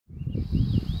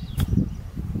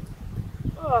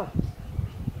See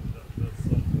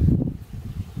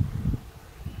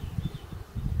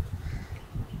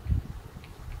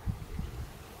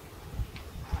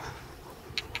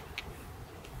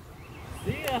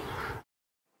ya.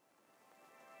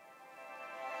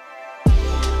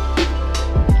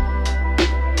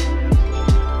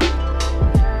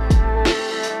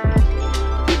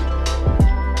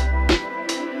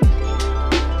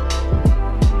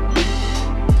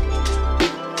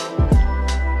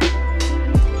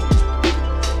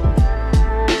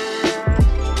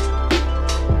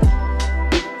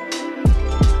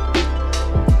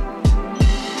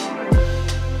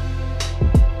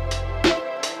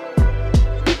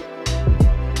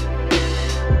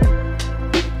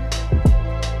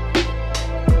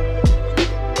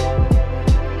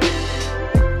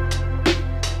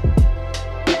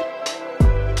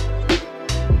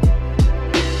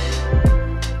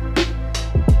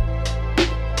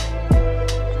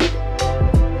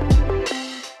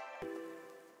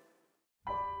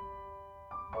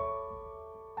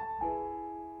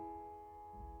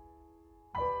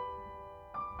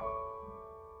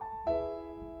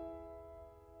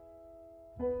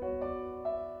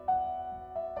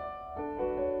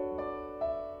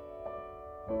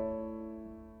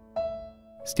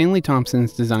 Stanley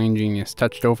Thompson's design genius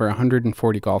touched over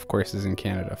 140 golf courses in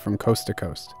Canada from coast to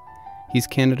coast. He's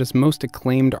Canada's most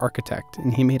acclaimed architect,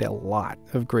 and he made a lot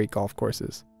of great golf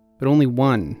courses. But only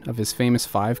one of his famous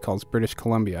 5 calls British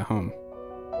Columbia home.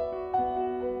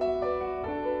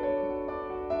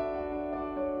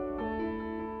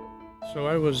 So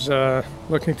I was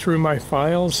looking through my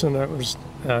files, and it was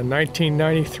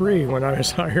 1993 when I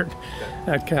was hired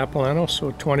at Capilano,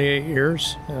 so 28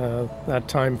 years. That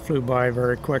time flew by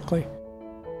very quickly.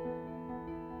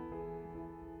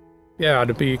 Yeah,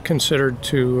 to be considered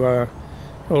to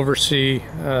oversee,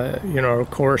 a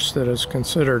course that is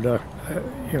considered,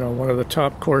 one of the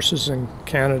top courses in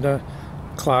Canada,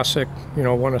 classic,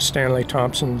 one of Stanley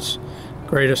Thompson's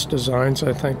greatest designs,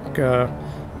 I think.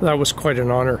 That was quite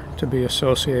an honor to be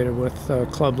associated with a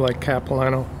club like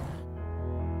Capilano.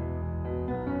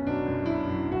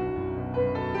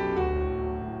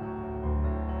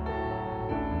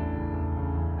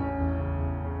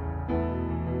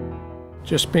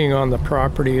 Just being on the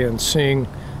property and seeing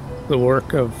the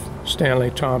work of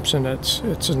Stanley Thompson, it's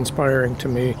inspiring to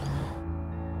me.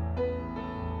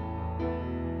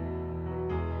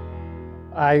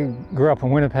 I grew up in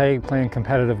Winnipeg playing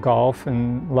competitive golf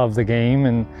and loved the game,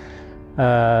 and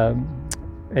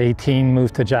 18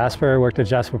 moved to Jasper, worked at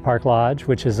Jasper Park Lodge,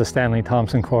 which is a Stanley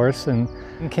Thompson course, and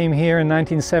came here in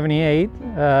 1978,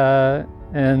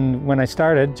 and when I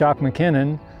started, Jock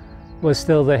McKinnon was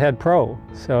still the head pro,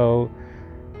 so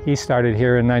he started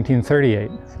here in 1938.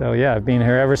 So yeah, I've been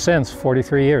here ever since,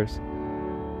 43 years.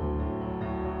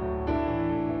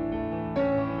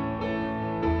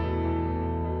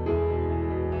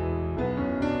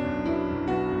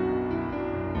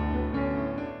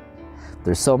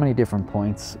 There's so many different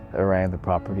points around the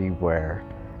property where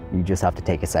you just have to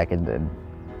take a second and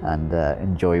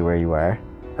enjoy where you are,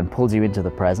 and pulls you into the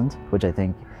present, which I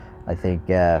think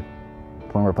when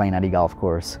we're playing any golf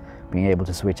course, being able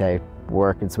to switch out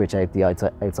work and switch out the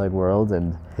outside world,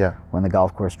 and yeah, when the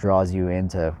golf course draws you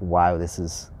into, wow, this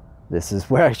is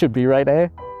where I should be right now.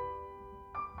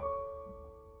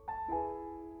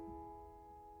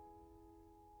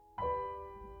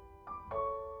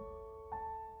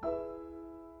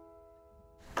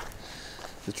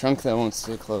 The trunk that won't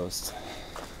stay closed.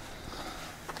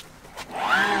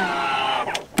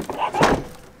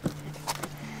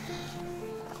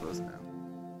 Closed now.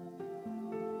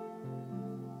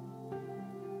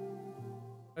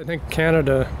 I think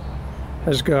Canada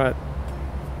has got,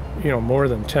 more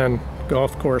than 10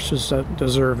 golf courses that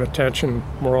deserve attention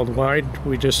worldwide.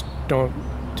 We just don't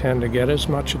tend to get as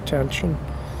much attention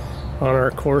on our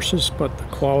courses, but the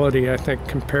quality, I think,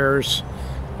 compares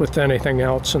with anything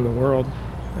else in the world.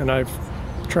 And I've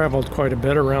traveled quite a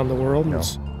bit around the world.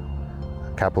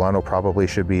 Capilano probably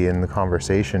should be in the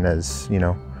conversation as,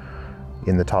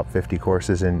 in the top 50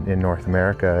 courses in North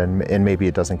America, and maybe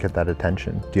it doesn't get that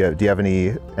attention. Do you have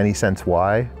any sense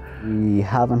why? We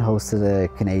haven't hosted a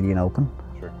Canadian Open,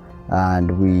 sure,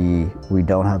 and we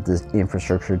don't have the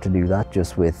infrastructure to do that,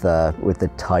 just with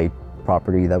the tight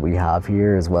property that we have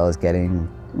here, as well as getting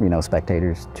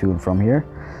spectators to and from here.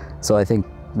 So I think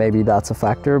maybe that's a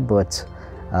factor, but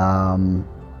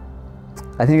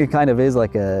I think it kind of is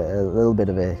like a little bit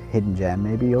of a hidden gem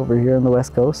maybe over here on the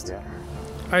West Coast. Yeah.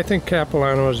 I think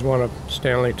Capilano is one of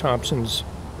Stanley Thompson's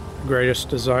greatest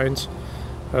designs.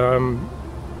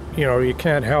 You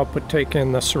can't help but take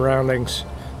in the surroundings.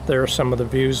 There are some of the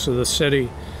views of the city,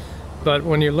 But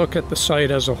when you look at the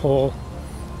site as a whole,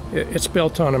 it's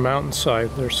built on a mountainside.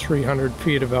 There's 300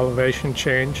 feet of elevation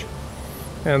change.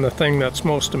 And the thing that's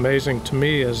most amazing to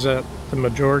me is that the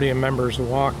majority of members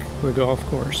walk the golf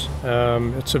course.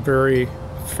 It's a very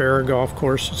fair golf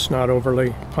course. It's not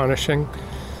overly punishing.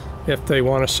 If they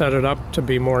want to set it up to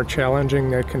be more challenging,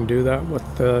 they can do that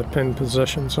with the pin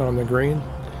positions on the green.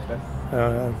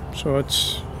 So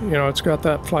it's, it's got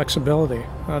that flexibility.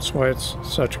 That's why it's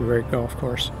such a great golf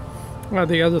course.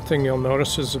 The other thing you'll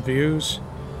notice is the views,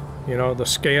 the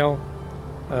scale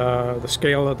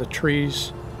of the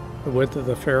trees, the width of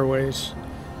the fairways,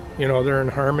 they're in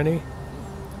harmony.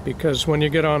 Because when you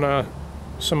get on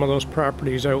some of those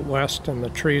properties out west and the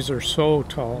trees are so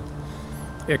tall,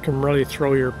 it can really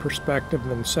throw your perspective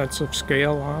and sense of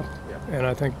scale off. And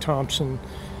I think Thompson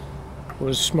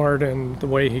was smart in the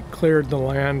way he cleared the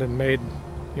land and made,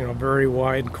 very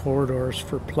wide corridors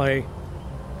for play.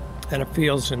 And it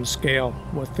feels in scale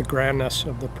with the grandness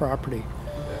of the property.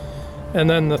 And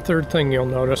then the third thing you'll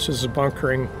notice is the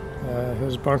bunkering.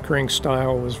 His bunkering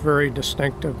style was very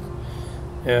distinctive.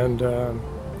 And,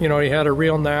 he had a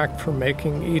real knack for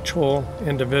making each hole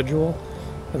individual.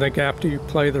 I think after you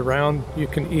play the round, you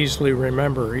can easily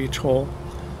remember each hole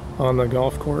on the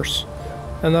golf course.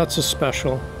 And that's a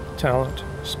special talent,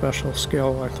 special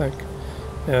skill, I think.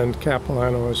 And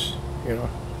Capilano is,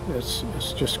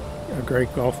 it's just a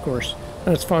great golf course.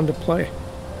 And it's fun to play.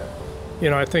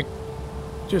 I think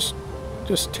just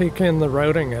take in the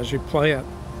routing as you play it.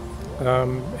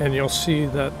 And you'll see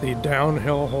that the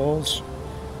downhill holes,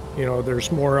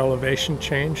 there's more elevation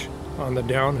change on the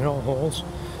downhill holes.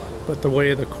 But the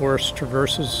way the course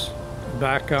traverses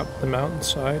back up the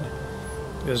mountainside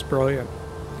is brilliant.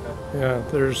 Yeah,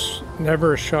 there's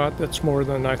never a shot that's more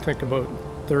than, I think, about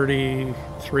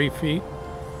 33 feet,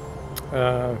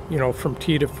 from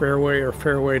tee to fairway or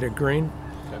fairway to green.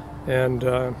 And,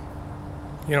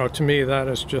 to me, that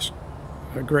is just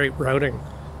a great routing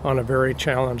on a very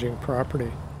challenging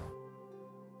property.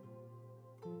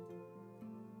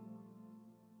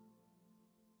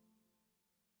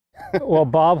 Well,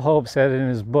 Bob Hope said in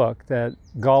his book that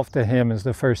golf to him is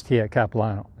the first tee at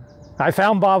Capilano. I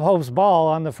found Bob Hope's ball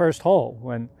on the first hole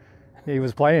when he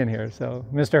was playing here. So,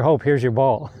 Mr. Hope, here's your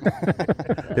ball.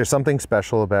 There's something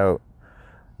special about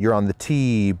you're on the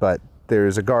tee, but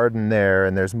there's a garden there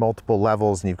and there's multiple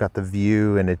levels and you've got the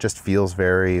view, and it just feels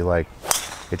very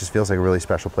it just feels like a really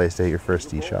special place to hit your first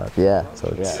tee shot. Yeah. So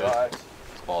it's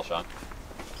ball shot.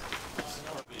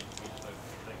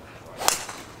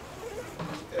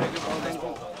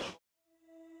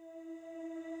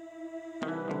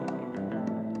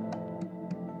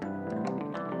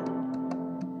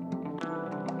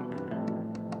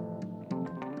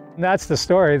 That's the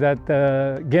story, that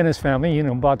the Guinness family,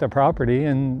 bought the property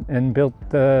and built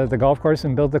the golf course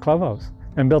and built the clubhouse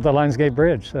and built the Lionsgate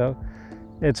Bridge. So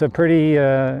it's a pretty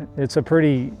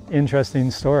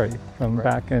interesting story from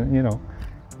back in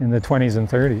the 20s and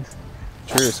 30s.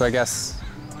 True. So I guess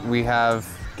we have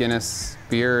Guinness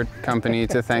Beer Company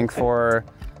to thank for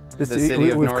the city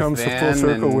of North come Van full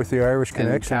circle and, with the Irish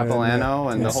connection and Capilano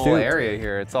and the whole Stu. area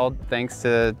here. It's all thanks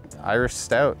to Irish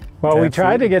Stout. Well, we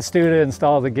tried to get Stu to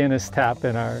install the Guinness tap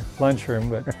in our lunchroom,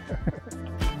 but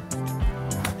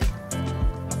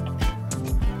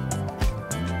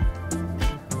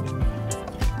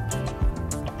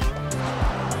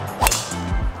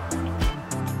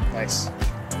Nice.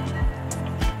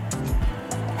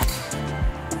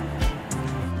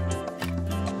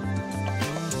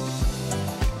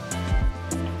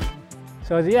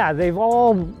 so yeah, they've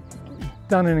all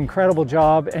done an incredible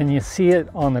job, and you see it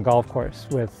on the golf course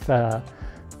with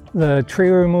the tree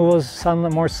removals,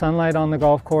 more sunlight on the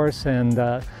golf course,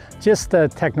 and just the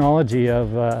technology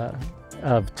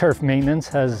of turf maintenance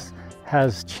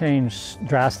has changed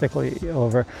drastically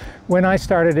over. When I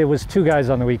started, it was 2 guys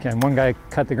on the weekend. One guy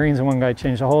cut the greens and one guy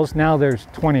changed the holes. Now there's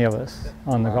 20 of us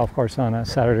on the golf course on a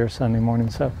Saturday or Sunday morning.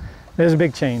 So there's a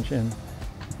big change in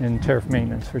turf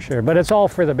maintenance for sure. But it's all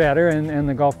for the better, and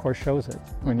the golf course shows it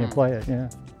when you play it, yeah.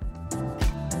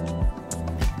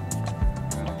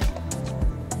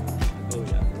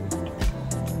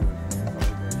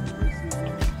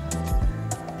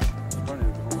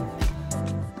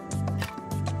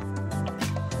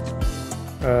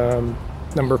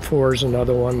 Number 4 is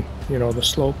another one, the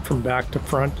slope from back to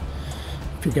front.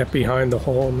 If you get behind the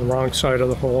hole on the wrong side of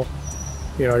the hole,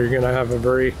 you're going to have a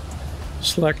very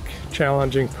slick,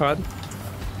 challenging putt.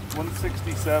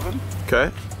 167. Okay.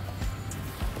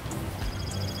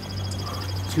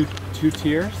 Two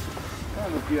tiers?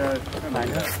 Kind of, yeah.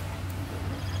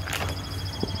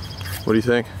 What do you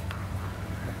think?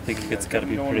 I think it's got to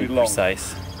be Don't wanna pretty be long.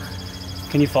 precise.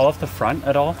 Can you fall off the front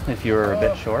at all if you're a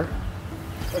bit short?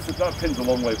 That pin's a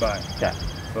long way back. Yeah.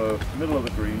 So middle of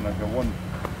the green, like a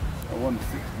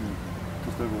 160,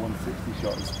 just over 160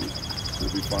 shot is good. So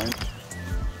it'll be fine.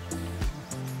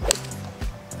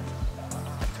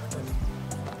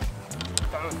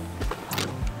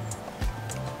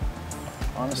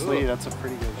 Honestly, that's a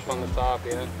pretty good shot. On the top,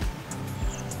 yeah.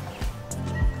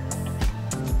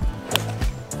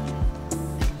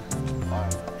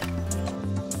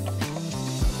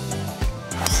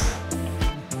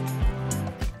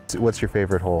 What's your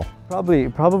favorite hole? Probably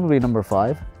number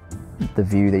 5. The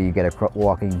view that you get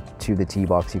walking to the tee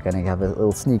box, you kind of have a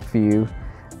little sneak view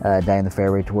down the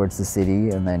fairway towards the city,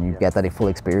 and then you get that full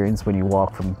experience when you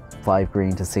walk from 5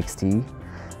 green to 6 tee.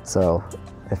 So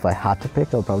if I had to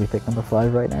pick, I'll probably pick number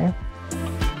 5 right now.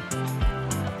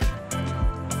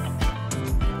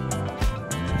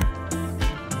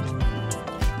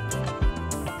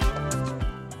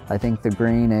 I think the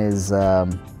green is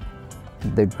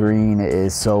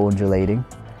so undulating,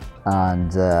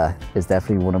 and is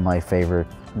definitely one of my favorite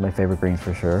greens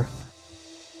for sure.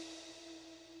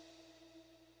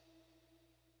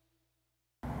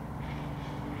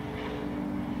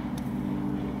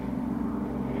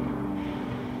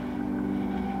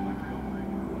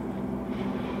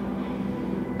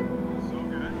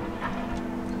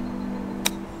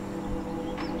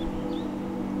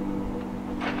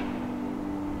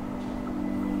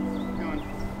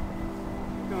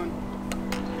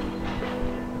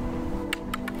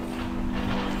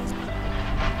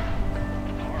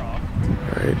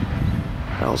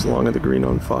 Al's long of the green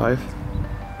on 5.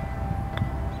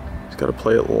 He's got to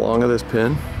play it long of this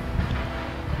pin.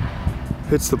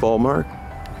 Hits the ball mark.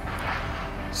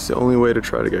 It's the only way to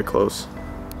try to get close.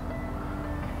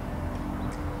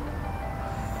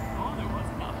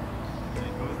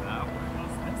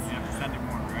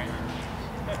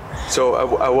 So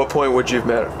at what point would you have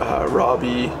met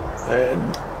Robbie,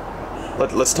 and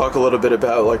let's talk a little bit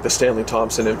about like the Stanley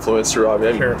Thompson influence to Robbie.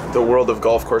 I mean, Sure. The world of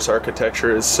golf course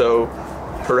architecture is so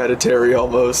hereditary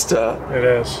almost. It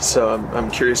is. So I'm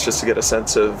curious just to get a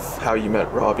sense of how you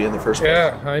met Robbie in the first place.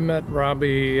 Yeah, I met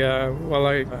Robbie, well,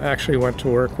 I actually went to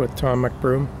work with Tom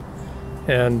McBroom,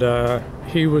 and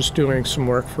he was doing some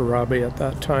work for Robbie at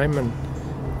that time, and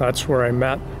that's where I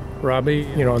met Robbie,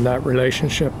 and that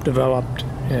relationship developed,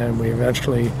 and we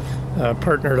eventually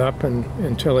partnered up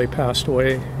until he passed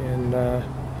away in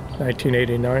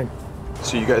 1989.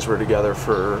 So you guys were together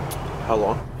for how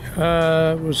long?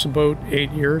 It was about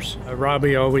 8 years.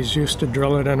 Robbie always used to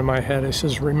drill it into my head. He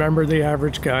says, remember the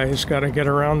average guy has got to get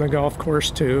around the golf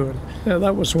course too. And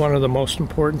that was one of the most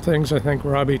important things I think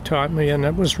Robbie taught me, and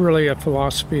it was really a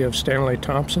philosophy of Stanley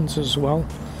Thompson's as well.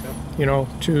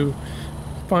 To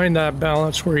find that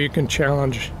balance where you can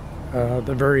challenge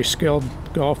the very skilled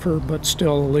golfer, but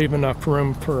still leave enough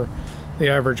room for the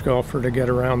average golfer to get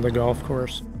around the golf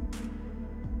course.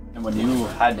 And when you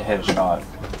had to hit a shot,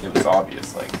 it was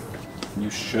obvious, like, you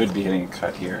should be hitting a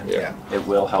cut here. Yeah. It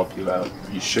will help you out.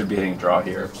 You should be hitting a draw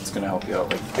here. It's going to help you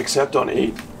out. Like, Except on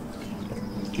 8,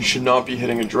 you should not be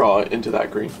hitting a draw into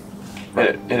that green.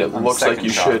 Right. And it On looks the like second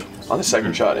you shot. should on the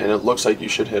second shot, and it looks like you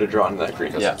should hit a draw into that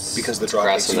green. Yeah. Because the draw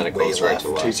takes you way left.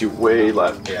 It takes you way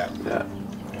left. Yeah. Yeah.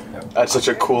 That's such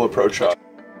a cool approach shot.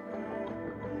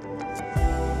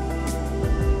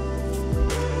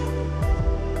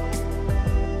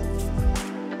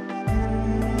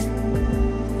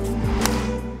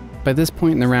 By this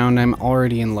point in the round, I'm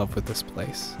already in love with this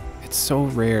place. It's so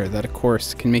rare that a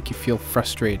course can make you feel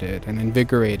frustrated and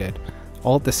invigorated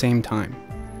all at the same time.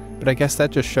 But I guess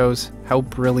that just shows how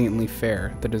brilliantly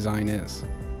fair the design is.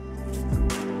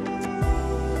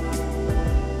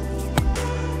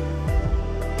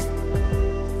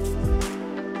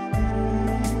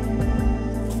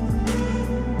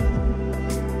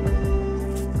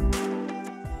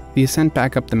 The ascent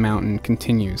back up the mountain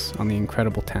continues on the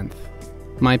incredible 10th.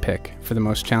 My pick for the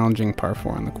most challenging par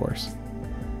 4 on the course.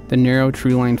 The narrow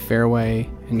tree-lined fairway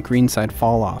and greenside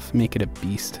fall-off make it a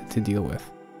beast to deal with.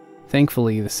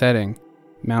 Thankfully, the setting,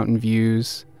 mountain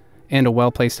views, and a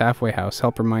well-placed halfway house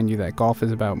help remind you that golf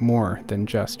is about more than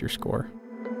just your score.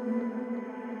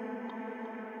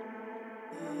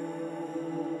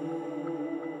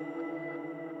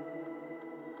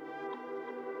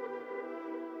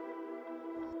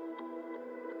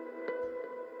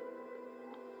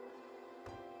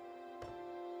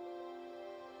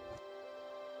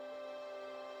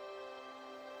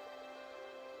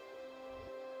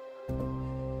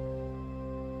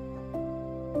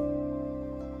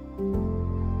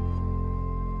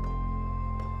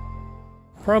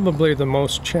 Probably the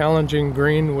most challenging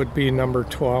green would be number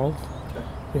 12.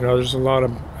 You know, there's a lot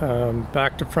of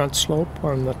back to front slope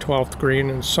on the 12th green,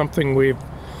 and something we've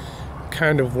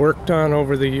kind of worked on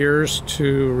over the years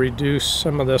to reduce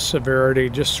some of the severity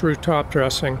just through top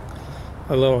dressing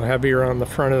a little heavier on the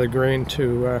front of the green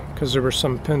too, because there were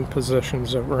some pin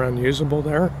positions that were unusable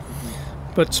there.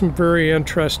 But some very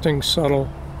interesting subtle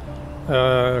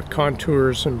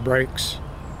contours and breaks.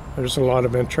 There's a lot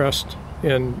of interest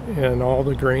in all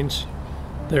the greens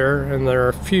there, and there are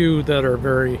a few that are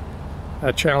very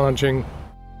challenging.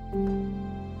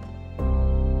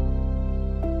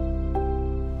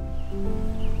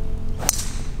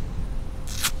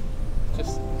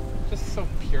 Just so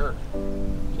pure.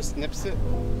 Just nips it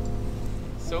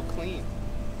so clean.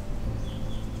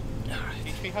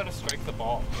 Teach me how to strike the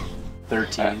ball.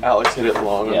 13. Alex hit it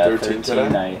long on 13 today.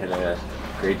 I hit a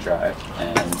great drive,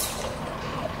 and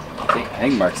I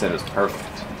think Mark said it was perfect.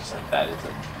 Just like, that is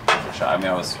a shot. I mean,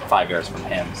 I was 5 yards from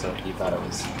him, so he thought it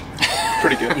was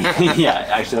pretty good. Yeah,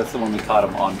 actually, that's the one we caught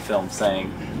him on film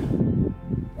saying.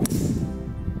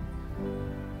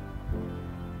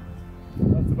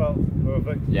 That's about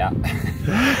perfect. Yeah.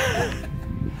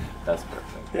 That's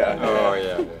perfect. Yeah. Oh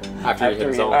yeah. After he hit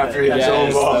his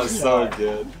own ball. That was so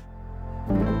good.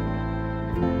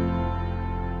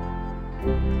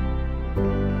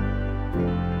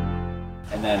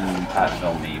 And then Pat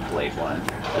filmed me blade one.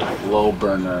 Low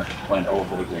burner went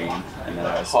over the green, and then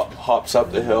I was hops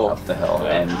up the hill.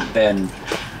 And then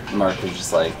Mark was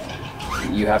just like,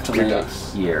 you have to land it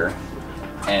here,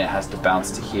 and it has to bounce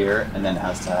to here, and then it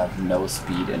has to have no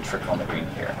speed and trick on the green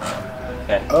here.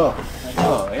 Okay.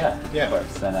 Oh yeah. Yeah. Of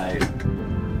course. Then I.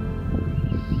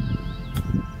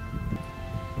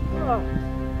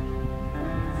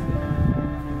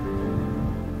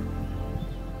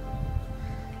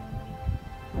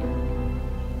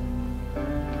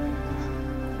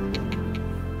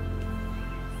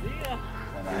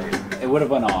 It would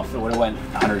have went off. It would have went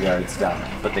 100 yards down,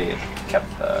 but they kept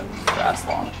the grass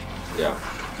long. Yeah.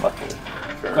 Luckily.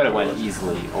 But it went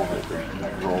easily over the green.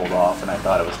 It rolled off, and I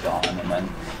thought it was gone, and then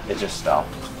it just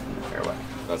stopped in the fairway.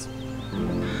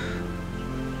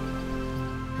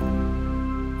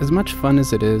 As much fun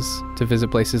as it is to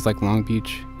visit places like Long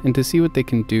Beach and to see what they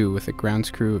can do with a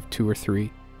grounds crew of 2 or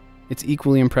 3, it's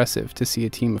equally impressive to see a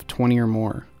team of 20 or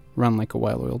more run like a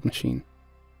well-oiled machine.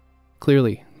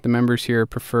 Clearly, the members here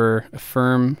prefer a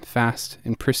firm, fast,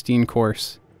 and pristine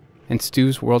course, and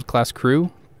Stu's world-class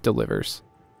crew delivers.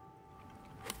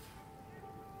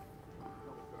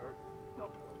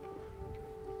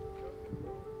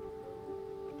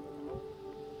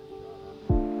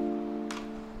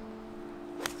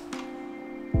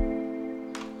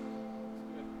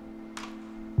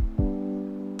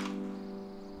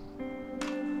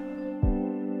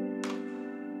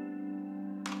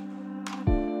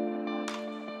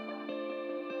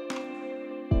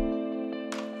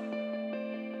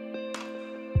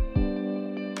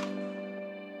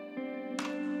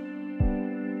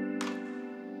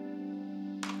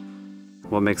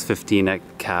 What makes 15 at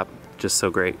Cap just so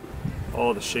great?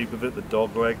 Oh, the shape of it, the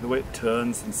dog leg, the way it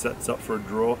turns and sets up for a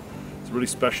draw. It's a really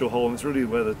special hole, and it's really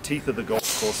where the teeth of the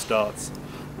golf course starts.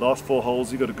 Last 4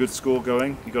 holes, you've got a good score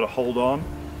going, you've got to hold on,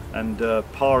 and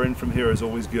par in from here is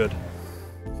always good.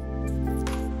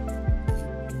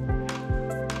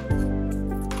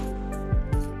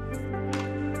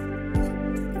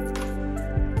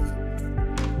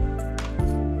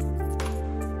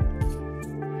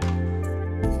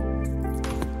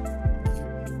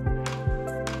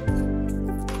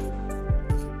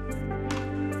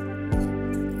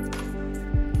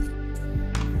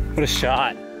 What a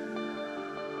shot.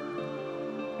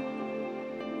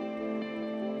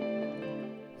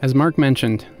 As Mark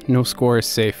mentioned, no score is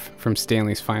safe from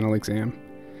Stanley's final exam.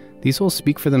 These holes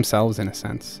speak for themselves in a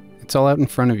sense. It's all out in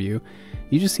front of you.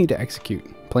 You just need to execute,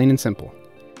 plain and simple.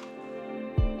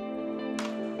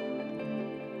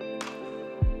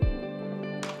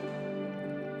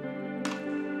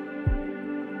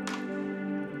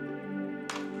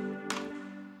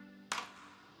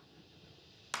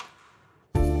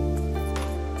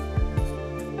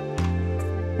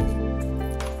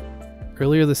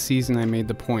 Earlier this season, I made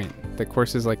the point that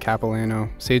courses like Capilano,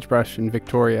 Sagebrush, and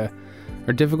Victoria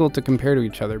are difficult to compare to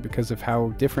each other because of how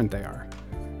different they are.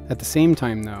 At the same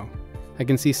time, though, I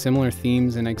can see similar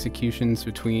themes and executions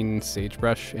between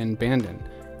Sagebrush and Bandon,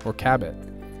 or Cabot,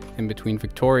 and between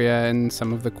Victoria and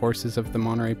some of the courses of the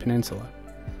Monterey Peninsula.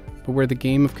 But where the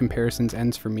game of comparisons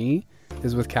ends for me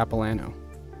is with Capilano.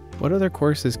 What other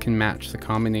courses can match the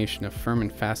combination of firm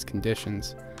and fast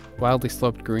conditions, wildly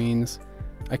sloped greens,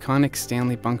 iconic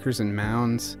Stanley bunkers and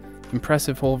mounds,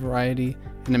 impressive hole variety,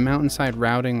 in a mountainside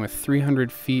routing with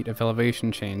 300 feet of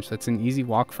elevation change that's an easy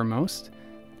walk for most?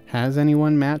 Has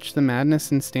anyone matched the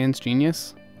madness in Stan's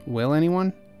genius? Will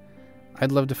anyone?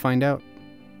 I'd love to find out.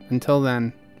 Until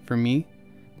then, for me,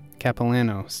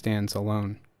 Capilano stands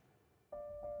alone.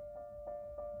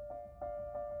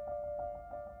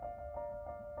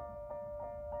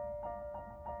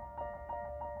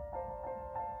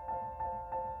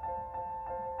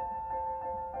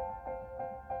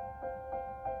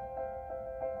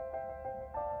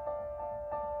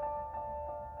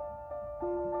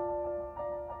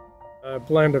 A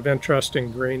blend of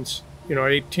interesting greens.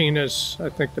 18 is, I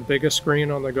think, the biggest green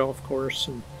on the golf course,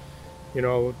 and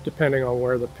depending on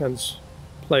where the pin's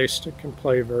placed, it can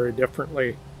play very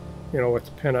differently, with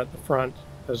the pin at the front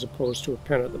as opposed to a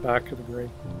pin at the back of the green.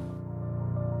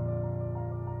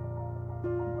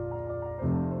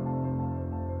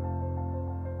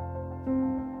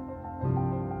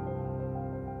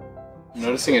 I'm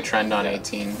noticing a trend on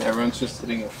 18. Everyone's just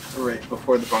sitting right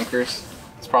before the bunkers.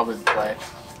 It's probably the play.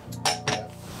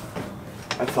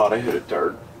 I thought I hit a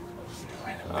dart.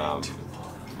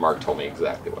 Mark told me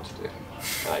exactly what to do,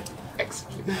 and I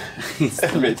executed.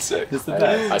 It made sick.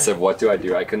 I said, "What do I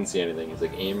do?" I couldn't see anything. He's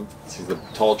like, "Aim to the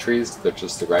tall trees. They're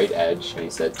just the right edge." And he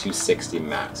said, "260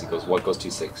 max." He goes, "What goes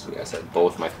 260?" I said,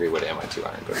 "Both my 3-wood and my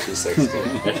 2-iron go 260."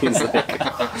 And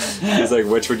he's like,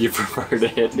 "Which would you prefer to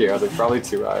hit here?" I was like, "Probably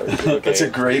 2-iron." Okay. That's a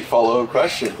great follow-up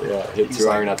question. Yeah, hit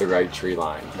 2-iron at the right tree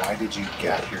line. Why did you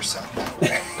get yourself that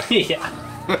way? Yeah.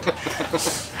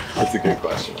 That's a good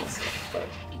question also. But.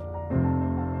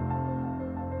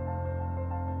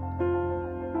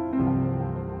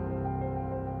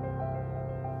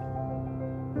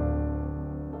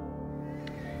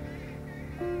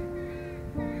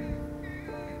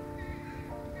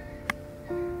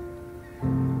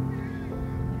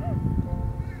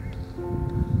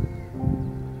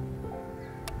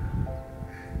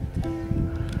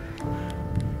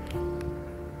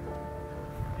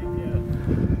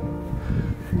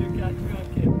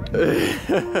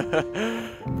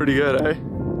 Pretty good, eh?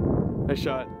 Nice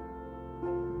shot.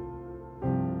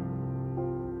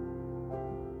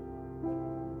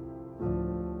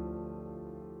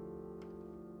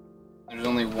 There's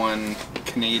only one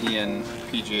Canadian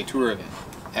PGA Tour event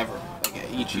ever,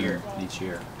 like each year.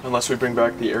 Unless we bring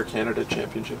back the Air Canada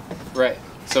Championship. Right.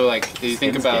 So like, you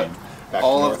think about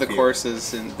all of the Northview.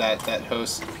 courses that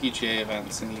host PGA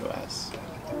events in the U.S.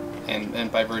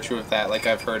 And by virtue of that, like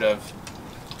I've heard of,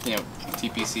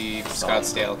 TPC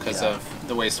Scottsdale because of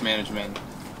the waste management,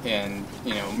 and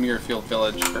Muirfield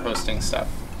Village for hosting stuff.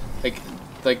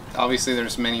 Like obviously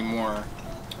there's many more,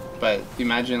 but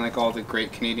imagine like all the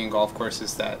great Canadian golf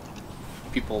courses that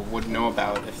people would know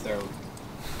about if there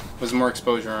was more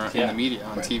exposure in the media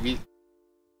on TV.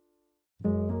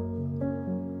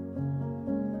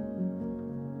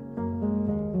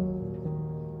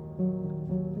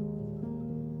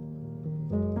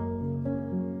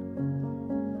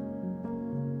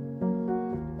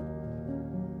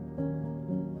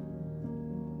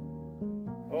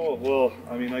 Oh, well,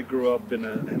 I mean, I grew up in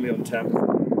Henley-on-Thames.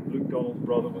 Luke Donald's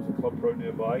brother was a club pro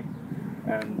nearby,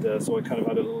 and so I kind of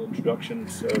had a little introduction,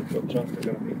 so I got a chance to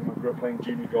kind of meet him. I grew up playing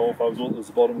junior golf. I was at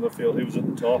the bottom of the field, he was at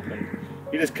the top, and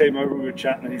he just came over, we were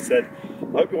chatting, and he said,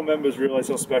 "I hope your members realise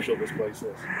how special this place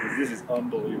is. This is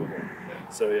unbelievable."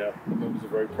 So yeah, the members are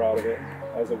very proud of it,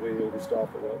 as are we, all the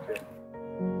staff that work here.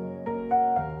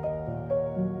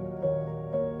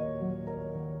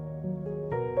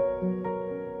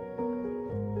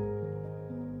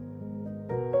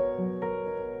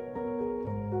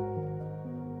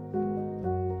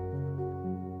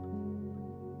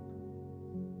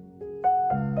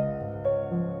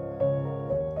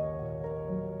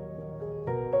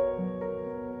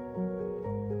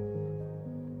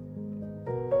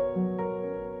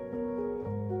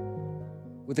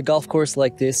 With a golf course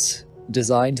like this,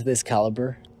 designed to this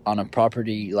caliber, on a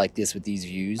property like this with these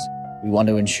views, we want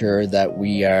to ensure that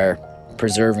we are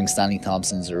preserving Stanley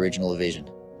Thompson's original vision.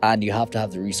 And you have to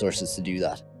have the resources to do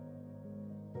that.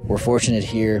 We're fortunate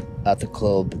here at the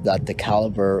club that the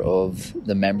caliber of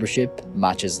the membership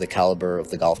matches the caliber of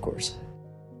the golf course.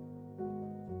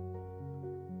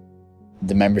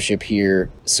 The membership here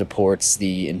supports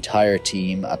the entire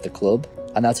team at the club,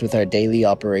 and that's with our daily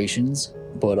operations,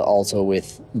 but also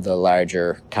with the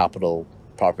larger capital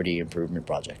property improvement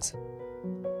projects.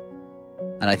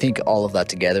 And I think all of that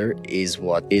together is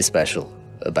what is special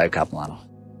about Capilano.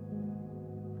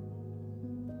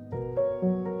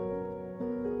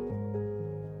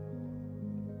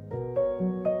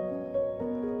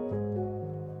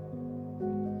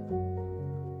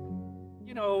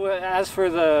 As for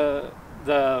the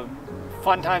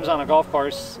fun times on a golf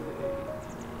course,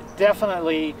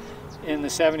 definitely in the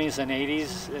 70s and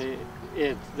 80s,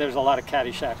 there's a lot of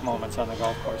Caddyshack moments on the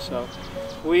golf course. So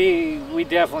we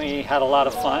definitely had a lot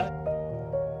of fun.